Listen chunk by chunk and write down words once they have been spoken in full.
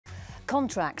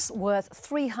Contracts worth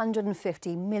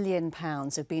 £350 million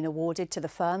have been awarded to the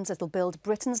firms that will build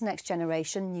Britain's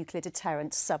next-generation nuclear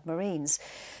deterrent submarines.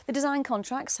 The design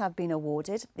contracts have been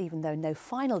awarded, even though no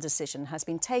final decision has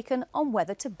been taken on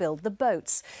whether to build the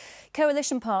boats.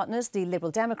 Coalition partners, the Liberal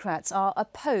Democrats, are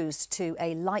opposed to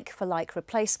a like-for-like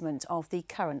replacement of the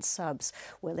current subs.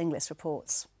 Will Inglis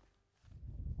reports.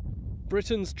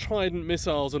 Britain's Trident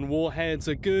missiles and warheads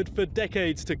are good for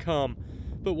decades to come.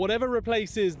 But whatever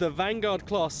replaces the Vanguard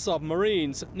Class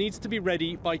submarines needs to be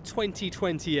ready by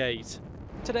 2028.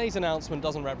 Today's announcement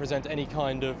doesn't represent any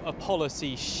kind of a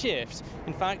policy shift.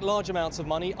 In fact, large amounts of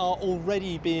money are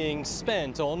already being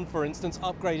spent on, for instance,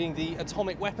 upgrading the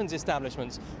atomic weapons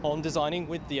establishments, on designing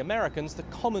with the Americans the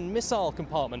common missile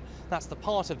compartment. That's the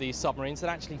part of these submarines that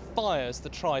actually fires the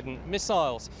Trident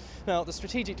missiles. Now, the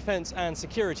Strategic Defence and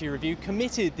Security Review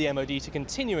committed the MOD to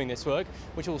continuing this work,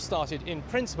 which all started, in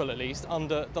principle at least,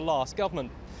 under the last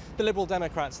government. The Liberal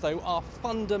Democrats, though, are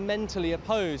fundamentally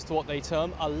opposed to what they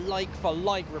term a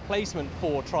like-for-like replacement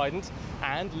for Trident,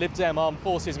 and Lib Dem Armed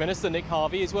Forces Minister Nick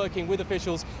Harvey is working with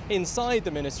officials inside the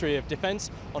Ministry of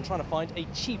Defence on trying to find a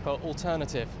cheaper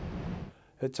alternative.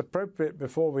 It's appropriate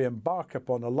before we embark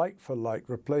upon a like-for-like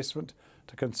replacement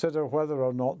to consider whether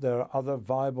or not there are other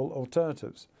viable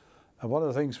alternatives. And one of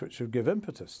the things which should give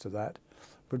impetus to that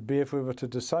would be if we were to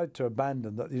decide to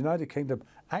abandon that the United Kingdom,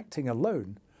 acting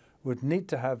alone, would need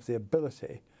to have the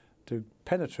ability to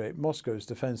penetrate Moscow's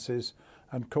defences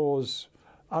and cause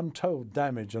untold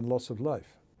damage and loss of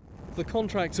life. The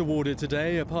contracts awarded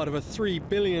today are part of a £3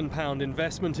 billion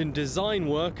investment in design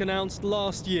work announced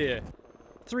last year.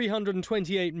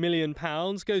 £328 million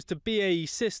goes to BAE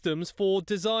Systems for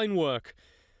design work.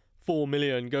 £4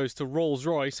 million goes to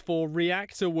Rolls-Royce for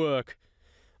reactor work.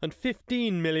 And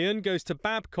 £15 million goes to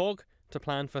Babcock to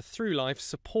plan for through-life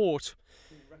support.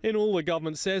 In all, the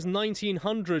government says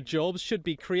 1,900 jobs should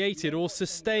be created or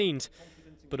sustained.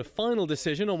 But a final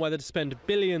decision on whether to spend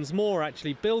billions more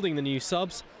actually building the new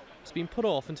subs has been put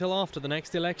off until after the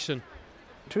next election.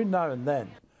 Between now and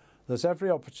then, there's every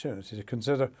opportunity to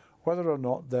consider whether or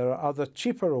not there are other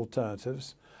cheaper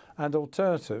alternatives, and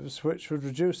alternatives which would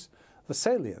reduce the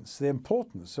salience, the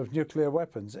importance of nuclear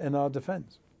weapons in our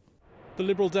defence. The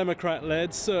Liberal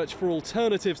Democrat-led search for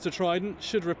alternatives to Trident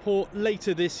should report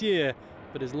later this year,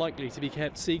 but is likely to be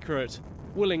kept secret.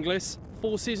 Will Inglis,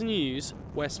 Forces News,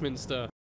 Westminster.